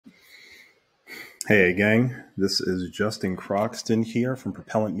Hey, gang. This is Justin Croxton here from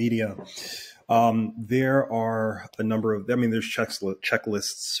Propellant Media. There are a number of, there's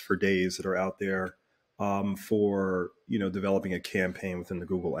checklists for days that are out there for, developing a campaign within the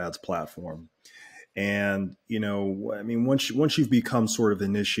Google Ads platform. And, once you've become sort of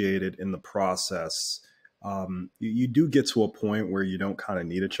initiated in the process, you do get to a point where you don't kind of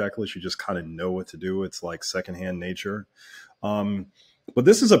need a checklist. You just kind of know what to do. It's like secondhand nature. Um, but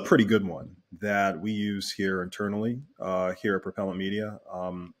this is a pretty good one that we use here internally, here at Propellant Media.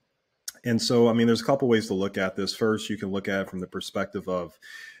 And so, there's a couple ways to look at this. First, you can look at it from the perspective of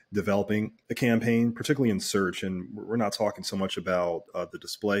developing a campaign, particularly in search. And we're not talking so much about the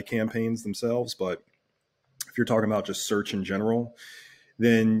display campaigns themselves, but if you're talking about just search in general,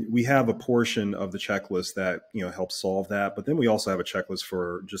 then we have a portion of the checklist that helps solve that. But then we also have a checklist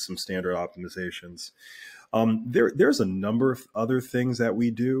for just some standard optimizations. There's a number of other things that we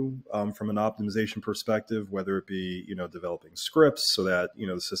do from an optimization perspective, whether it be developing scripts so that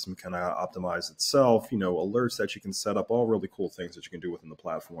the system can optimize itself, alerts that you can set up, all really cool things that you can do within the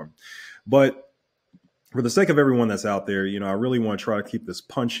platform. But for the sake of everyone that's out there, I really want to try to keep this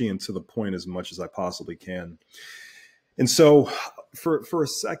punchy and to the point as much as I possibly can. And so for a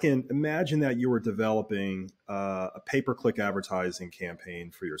second, imagine that you were developing a pay-per-click advertising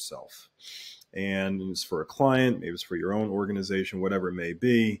campaign for yourself. And it's for a client, maybe it's for your own organization, whatever it may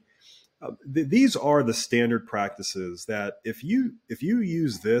be. These are the standard practices that if you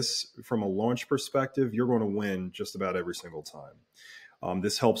use this from a launch perspective, you're going to win just about every single time.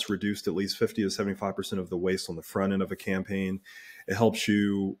 This helps reduce at least 50 to 75% of the waste on the front end of a campaign. It helps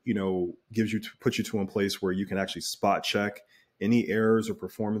you, puts you to a place where you can actually spot check any errors or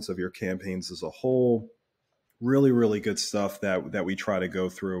performance of your campaigns as a whole. Really, really good stuff that we try to go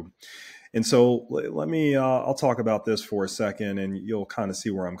through. And so let me, I'll talk about this for a second and you'll kind of see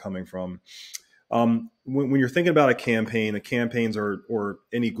where I'm coming from. When you're thinking about a campaign, the campaigns or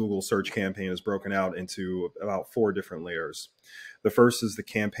any Google search campaign is broken out into about 4 different layers. The first is the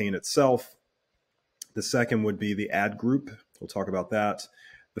campaign itself. The second would be the ad group. We'll talk about that.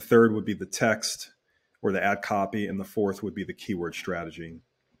 The third would be the text or the ad copy. And the fourth would be the keyword strategy.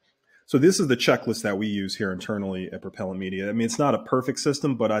 So this is the checklist that we use here internally at Propellant Media. It's not a perfect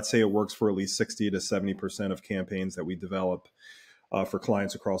system, but I'd say it works for at least 60 to 70% of campaigns that we develop for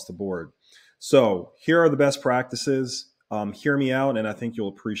clients across the board. So here are the best practices. Hear me out, and I think you'll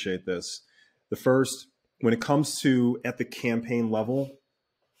appreciate this. The first, when it comes to at the campaign level,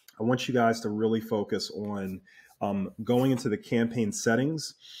 I want you guys to really focus on going into the campaign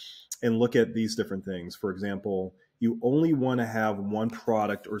settings and look at these different things. For example, you only want to have one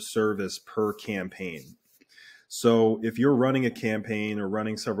product or service per campaign. So if you're running a campaign or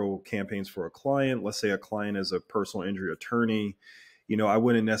running several campaigns for a client, let's say a client is a personal injury attorney, I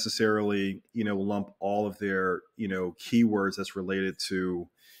wouldn't necessarily, lump all of their, keywords that's related to,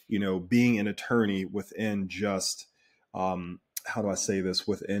 being an attorney within just, how do I say this,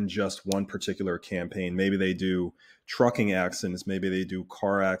 within just one particular campaign. Maybe they do trucking accidents, maybe they do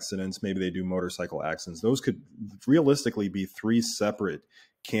car accidents, maybe they do motorcycle accidents. Those could realistically be 3 separate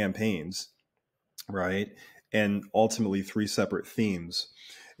campaigns, right? And ultimately 3 separate themes.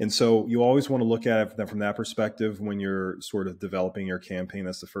 And so you always want to look at it from that perspective when you're sort of developing your campaign.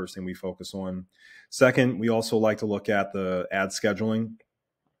 That's the first thing we focus on. Second, we also like to look at the ad scheduling.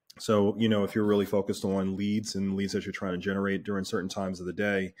 So, if you're really focused on leads and leads that you're trying to generate during certain times of the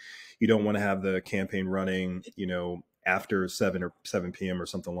day, you don't want to have the campaign running, after 7 or 7 p.m. or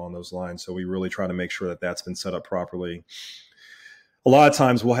something along those lines. So we really try to make sure that that's been set up properly. A lot of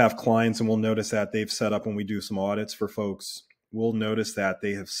times we'll have clients and we'll notice that they've set up, when we do some audits for folks, we'll notice that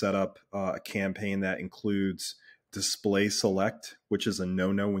they have set up a campaign that includes display select, which is a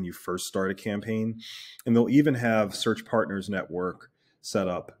no-no when you first start a campaign. And they'll even have Search Partners Network set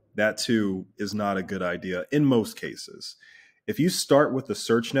up. That too is not a good idea in most cases. If you start with the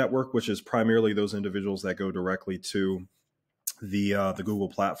search network, which is primarily those individuals that go directly to the Google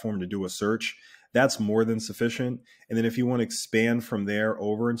platform to do a search, that's more than sufficient. And then if you want to expand from there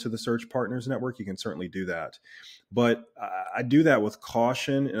over into the Search Partners Network, you can certainly do that. But I do that with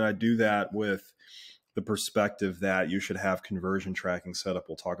caution, and I do that with the perspective that you should have conversion tracking set up.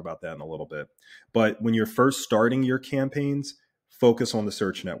 We'll talk about that in a little bit. But when you're first starting your campaigns, focus on the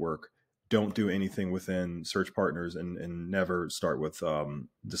search network. Don't do anything within Search Partners, and never start with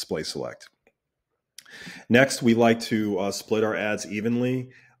display select. Next, we like to split our ads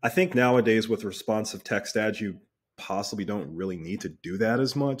evenly. I think nowadays with responsive text ads, you possibly don't really need to do that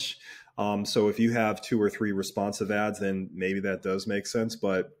as much. So if you have 2 or 3 responsive ads, then maybe that does make sense.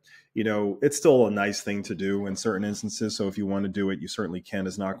 But it's still a nice thing to do in certain instances. So if you want to do it, you certainly can.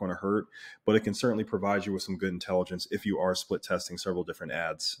 It's not going to hurt, but it can certainly provide you with some good intelligence if you are split testing several different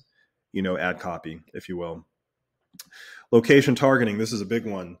ads, ad copy, if you will. Location targeting. This is a big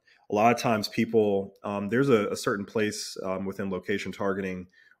one. A lot of times people, there's a certain place within location targeting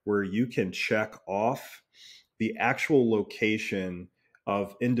where you can check off the actual location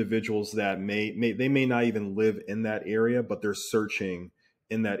of individuals that they may not even live in that area, but they're searching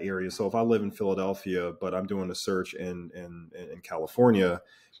in that area. So if I live in Philadelphia, but I'm doing a search in California,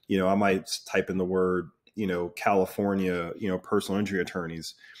 I might type in the word, California, personal injury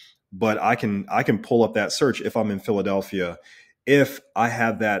attorneys, but I can pull up that search if I'm in Philadelphia, if I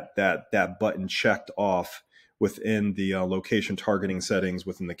have that button checked off within the location targeting settings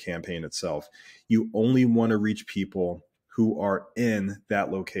within the campaign itself. You only want to reach people who are in that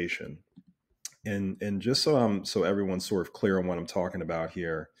location. And just so everyone's sort of clear on what I'm talking about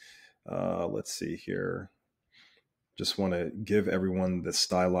here, let's see here. Just want to give everyone the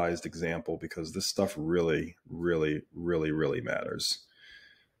stylized example because this stuff really, really, really, really matters.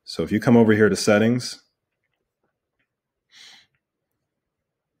 So if you come over here to settings,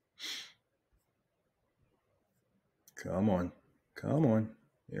 come on,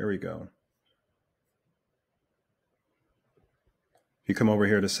 there we go. If you come over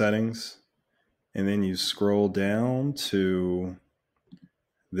here to settings, and then you scroll down to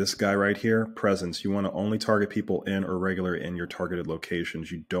this guy right here, presence. You want to only target people in or regularly in your targeted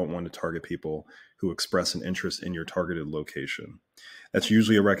locations. You don't want to target people who express an interest in your targeted location. That's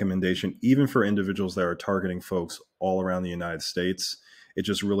usually a recommendation, even for individuals that are targeting folks all around the United States. It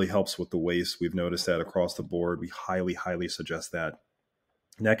just really helps with the waste. We've noticed that across the board. We highly, highly suggest that.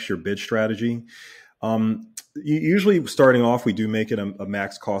 Next, your bid strategy. Usually starting off, we do make it a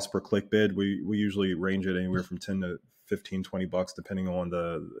max cost per click bid. We usually range it anywhere from 10 to 15, $20, depending on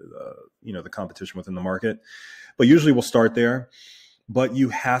the competition within the market. But usually we'll start there. But you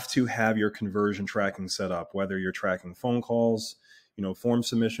have to have your conversion tracking set up, whether you're tracking phone calls, form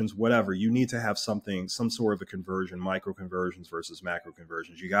submissions, whatever. You need to have some sort of a conversion, micro conversions versus macro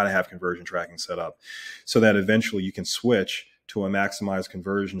conversions. You got to have conversion tracking set up so that eventually you can switch to a maximized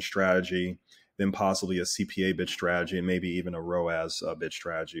conversion strategy, then possibly a CPA bid strategy, and maybe even a ROAS bid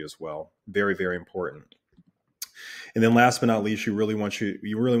strategy as well. Very, very important. And then last but not least, you really want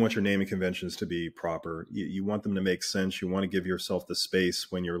your naming conventions to be proper. You want them to make sense. You want to give yourself the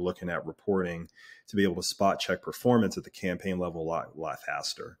space when you're looking at reporting to be able to spot check performance at the campaign level a lot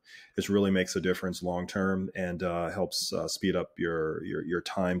faster. This really makes a difference long term and helps speed up your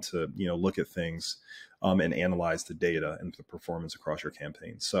time to look at things and analyze the data and the performance across your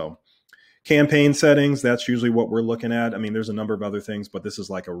campaign. So campaign settings, that's usually what we're looking at. I mean, there's a number of other things, but this is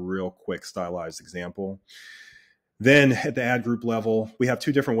like a real quick stylized example. Then at the ad group level, we have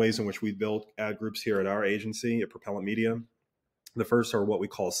two different ways in which we build ad groups here at our agency at Propellant Media. The first are what we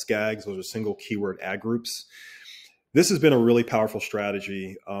call SKAGs. Those are single keyword ad groups. This has been a really powerful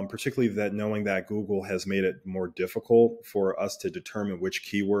strategy, particularly that knowing that Google has made it more difficult for us to determine which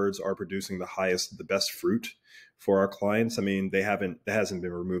keywords are producing the best fruit for our clients. I mean, that hasn't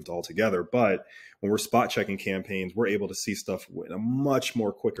been removed altogether, but when we're spot checking campaigns, we're able to see stuff in a much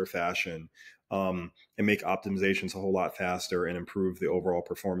more quicker fashion and make optimizations a whole lot faster and improve the overall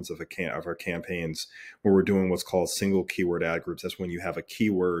performance of our campaigns when we're doing what's called single keyword ad groups. That's when you have a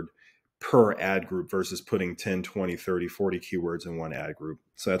keyword per ad group versus putting 10, 20, 30, 40 keywords in one ad group.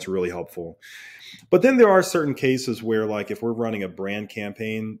 So that's really helpful. But then there are certain cases where, like, if we're running a brand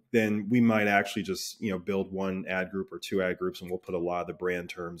campaign, then we might actually just, build one ad group or two ad groups, and we'll put a lot of the brand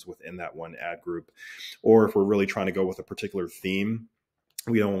terms within that one ad group. Or if we're really trying to go with a particular theme,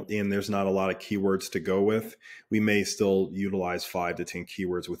 and there's not a lot of keywords to go with, we may still utilize 5 to 10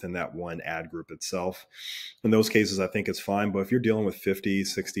 keywords within that one ad group itself. In those cases, I think it's fine. But if you're dealing with 50,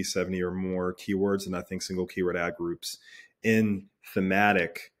 60, 70 or more keywords, then I think single keyword ad groups in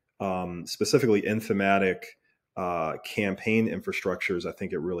thematic, specifically in thematic campaign infrastructures, I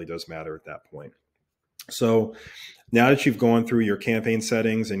think it really does matter at that point. So now that you've gone through your campaign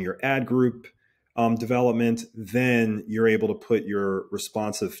settings and your ad group development, then you're able to put your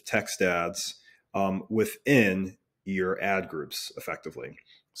responsive text ads within your ad groups effectively.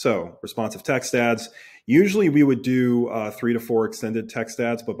 So responsive text ads, usually we would do 3 to 4 extended text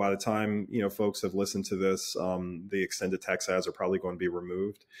ads, but by the time folks have listened to this, the extended text ads are probably going to be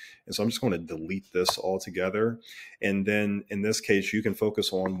removed. And so I'm just going to delete this altogether. And then in this case, you can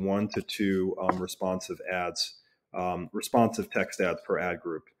focus on 1 to 2 responsive text ads per ad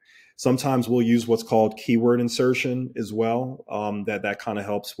group. Sometimes we'll use what's called keyword insertion as well. That kind of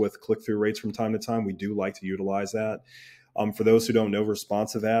helps with click-through rates from time to time. We do like to utilize that. For those who don't know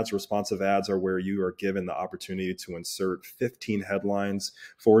responsive ads are where you are given the opportunity to insert 15 headlines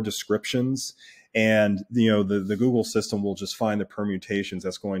for descriptions. And, the Google system will just find the permutations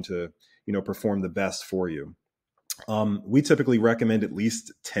that's going to, perform the best for you. We typically recommend at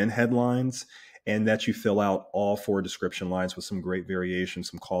least 10 headlines and that you fill out all 4 description lines with some great variation,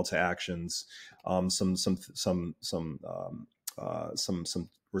 some call to actions, some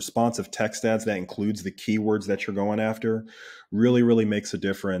responsive text ads that includes the keywords that you're going after. Really makes a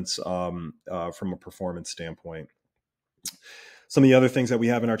difference from a performance standpoint. Some of the other things that we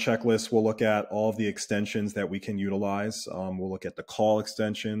have in our checklist, we'll look at all of the extensions that we can utilize. We'll look at the call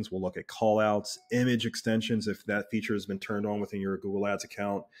extensions. We'll look at call outs, image extensions, if that feature has been turned on within your Google Ads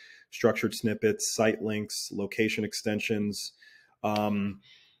account, structured snippets, site links, location extensions. And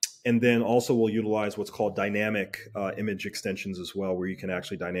then also we'll utilize what's called dynamic image extensions as well, where you can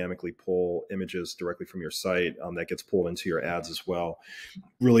actually dynamically pull images directly from your site that gets pulled into your ads as well.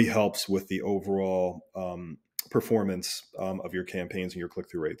 Really helps with the overall performance of your campaigns and your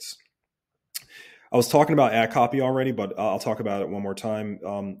click-through rates. I was talking about ad copy already, but I'll talk about it one more time.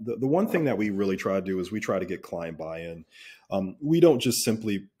 The one thing that we really try to do is we try to get client buy-in. We don't just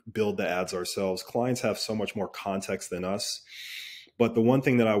simply build the ads ourselves. Clients have so much more context than us. But the one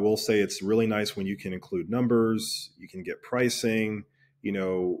thing that I will say, it's really nice when you can include numbers, you can get pricing,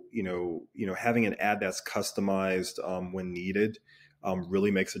 having an ad that's customized when needed. Really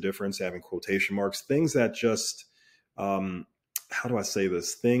makes a difference. Having quotation marks, things that just, how do I say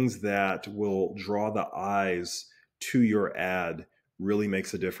this? Things that will draw the eyes to your ad really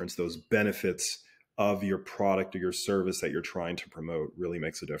makes a difference. Those benefits of your product or your service that you're trying to promote really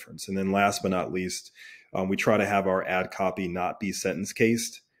makes a difference. And then last but not least, we try to have our ad copy not be sentence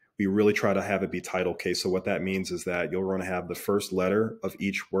cased. We really try to have it be title cased. So what that means is that you're going to have the first letter of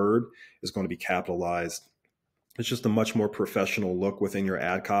each word is going to be capitalized. It's just a much more professional look within your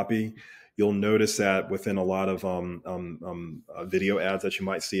ad copy. You'll notice that within a lot of video ads that you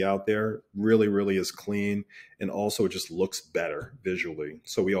might see out there, really is clean, and also it just looks better visually.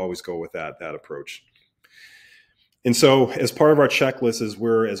 So we always go with that approach. And so as part of our checklist is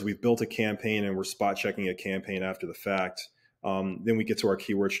as we've built a campaign and we're spot checking a campaign after the fact, then we get to our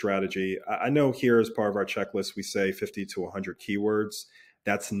keyword strategy. I know here as part of our checklist, we say 50 to 100 keywords.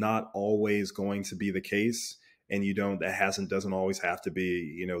 That's not always going to be the case. And doesn't always have to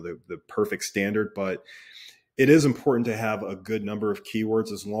be, the perfect standard, but it is important to have a good number of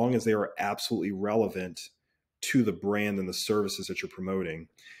keywords as long as they are absolutely relevant to the brand and the services that you're promoting.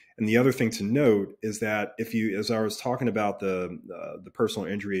 And the other thing to note is that as I was talking about the personal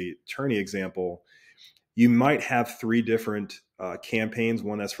injury attorney example, you might have 3 different campaigns,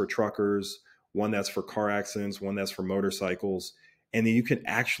 one that's for truckers, one that's for car accidents, one that's for motorcycles. And then you can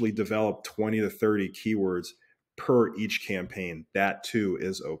actually develop 20 to 30 keywords per each campaign. That too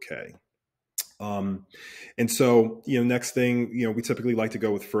is okay. And so, next thing, we typically like to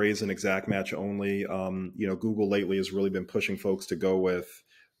go with phrase and exact match only. Google lately has really been pushing folks to go with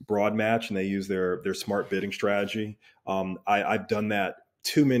broad match, and they use their smart bidding strategy. I've done that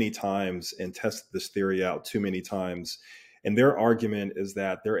too many times and tested this theory out too many times. And their argument is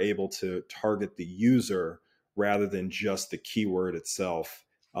that they're able to target the user rather than just the keyword itself.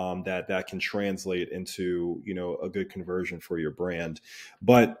 That can translate into, a good conversion for your brand.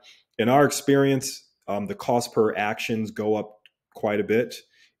 But in our experience, the cost per actions go up quite a bit,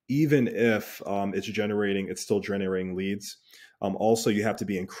 even if it's still generating leads. Also, you have to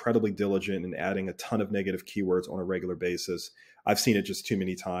be incredibly diligent in adding a ton of negative keywords on a regular basis. I've seen it just too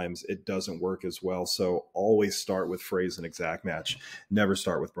many times. It doesn't work as well. So always start with phrase and exact match. Never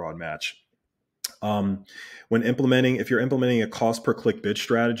start with broad match. If you're implementing a cost per click bid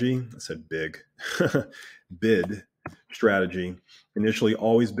strategy, I said big, bid strategy, initially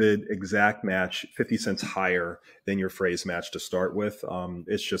always bid exact match 50 cents higher than your phrase match to start with.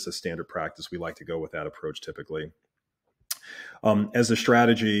 It's just a standard practice. We like to go with that approach typically. As a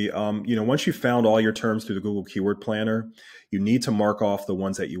strategy, once you've found all your terms through the Google Keyword Planner, you need to mark off the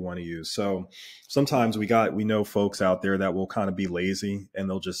ones that you want to use. So sometimes we know folks out there that will kind of be lazy and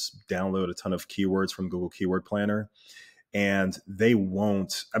they'll just download a ton of keywords from Google Keyword Planner, and they'll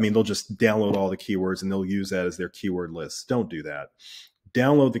just download all the keywords and they'll use that as their keyword list. Don't do that.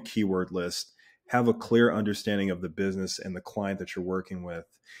 Download the keyword list, have a clear understanding of the business and the client that you're working with,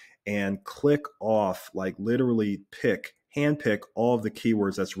 and click off, like literally handpick all of the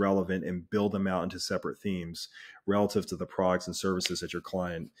keywords that's relevant and build them out into separate themes relative to the products and services that your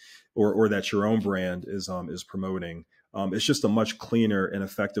client or that your own brand is promoting. It's just a much cleaner and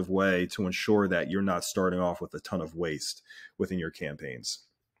effective way to ensure that you're not starting off with a ton of waste within your campaigns.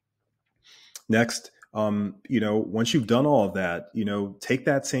 Next, Once you've done all of that, take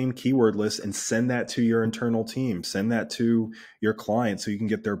that same keyword list and send that to your internal team, send that to your client so you can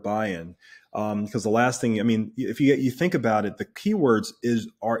get their buy-in. Because the last thing, I mean, if you think about it, the keywords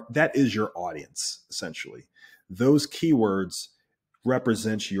that is your audience, essentially. Those keywords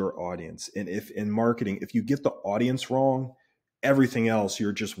represent your audience. And if in marketing, if you get the audience wrong, everything else,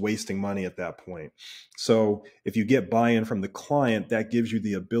 you're just wasting money at that point. So if you get buy-in from the client, that gives you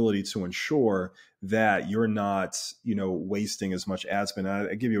the ability to ensure that you're not, wasting as much ad spend.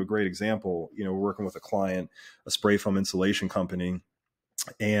 I give you a great example. We're working with a client, a spray foam insulation company.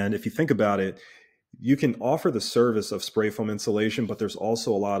 And if you think about it, you can offer the service of spray foam insulation, but there's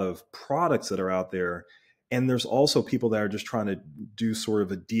also a lot of products that are out there. And there's also people that are just trying to do sort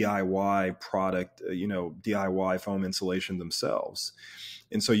of a DIY product, DIY foam insulation themselves.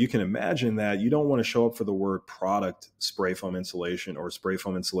 And so you can imagine that you don't want to show up for the word product spray foam insulation or spray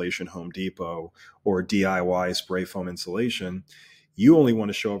foam insulation Home Depot or DIY spray foam insulation. You only want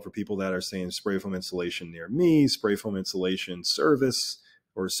to show up for people that are saying spray foam insulation near me, spray foam insulation service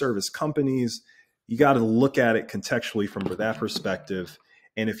or service companies. You got to look at it contextually from that perspective.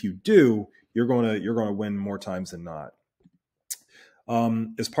 And if you do, you're going to win more times than not.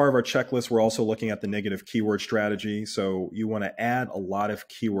 As part of our checklist, we're also looking at the negative keyword strategy. So you want to add a lot of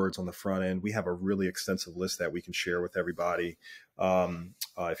keywords on the front end. We have a really extensive list that we can share with everybody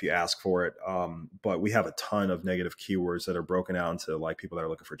if you ask for it. But we have a ton of negative keywords that are broken out into like people that are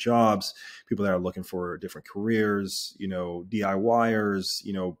looking for jobs, people that are looking for different careers, DIYers,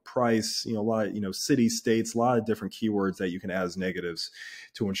 price, a lot of, city, states, a lot of different keywords that you can add as negatives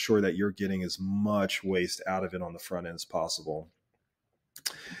to ensure that you're getting as much waste out of it on the front end as possible.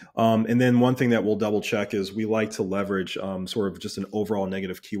 And then one thing that we'll double check is we like to leverage sort of just an overall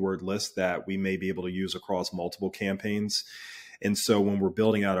negative keyword list that we may be able to use across multiple campaigns. And so when we're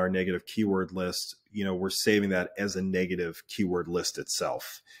building out our negative keyword list, we're saving that as a negative keyword list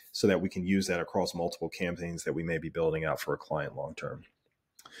itself so that we can use that across multiple campaigns that we may be building out for a client long-term.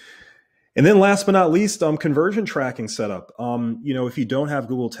 And then last but not least, conversion tracking setup. If you don't have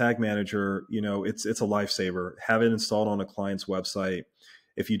Google Tag Manager, it's a lifesaver. Have it installed on a client's website.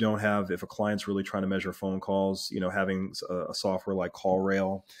 If a client's really trying to measure phone calls, having a software like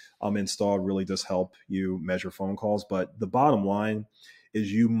CallRail installed really does help you measure phone calls. But the bottom line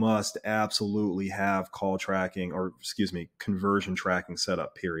is you must absolutely have conversion tracking set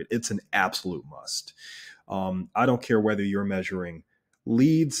up, period. It's an absolute must. I don't care whether you're measuring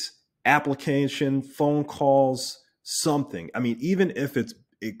leads, application, phone calls, something. I mean, even if it's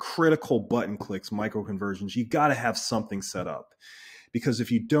a critical button clicks, micro conversions, you got to have something set up. Because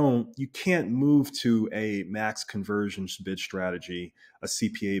if you don't, you can't move to a max conversions bid strategy, a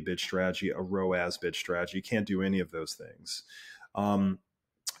CPA bid strategy, a ROAS bid strategy. You can't do any of those things.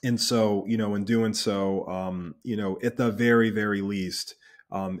 And so, in doing so, at the very, very least,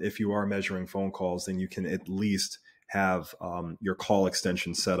 if you are measuring phone calls, then you can at least have your call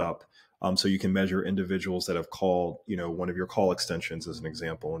extension set up. So you can measure individuals that have called, one of your call extensions as an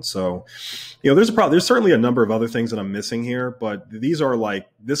example. And so, there's certainly a number of other things that I'm missing here, but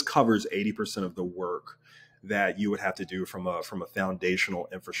this covers 80% of the work that you would have to do from a foundational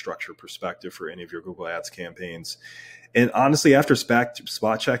infrastructure perspective for any of your Google Ads campaigns. And honestly, after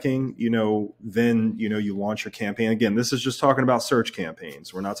spot checking, then, you launch your campaign. Again, this is just talking about search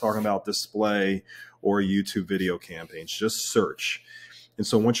campaigns. We're not talking about display or YouTube video campaigns, just search. And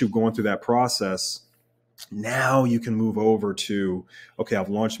so once you've gone through that process, now you can move over to, okay, I've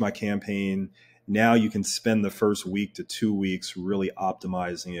launched my campaign. Now you can spend the first week to 2 weeks really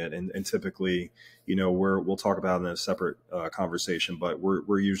optimizing it. And typically, we'll talk about it in a separate conversation, but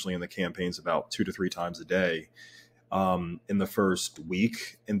we're usually in the campaigns about 2 to 3 times a day in the first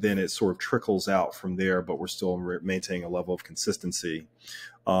week. And then it sort of trickles out from there, but we're still maintaining a level of consistency.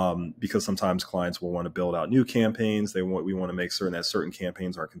 Because sometimes clients will want to build out new campaigns. We want to make certain that certain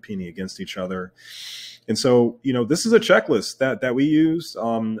campaigns aren't competing against each other. And so, this is a checklist that we use.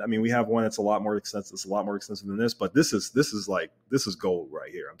 We have one that's a lot more extensive. It's a lot more extensive than this, but this is gold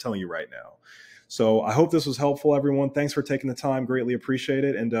right here. I'm telling you right now. So I hope this was helpful, everyone. Thanks for taking the time. Greatly appreciate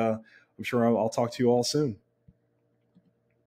it. And I'm sure I'll talk to you all soon.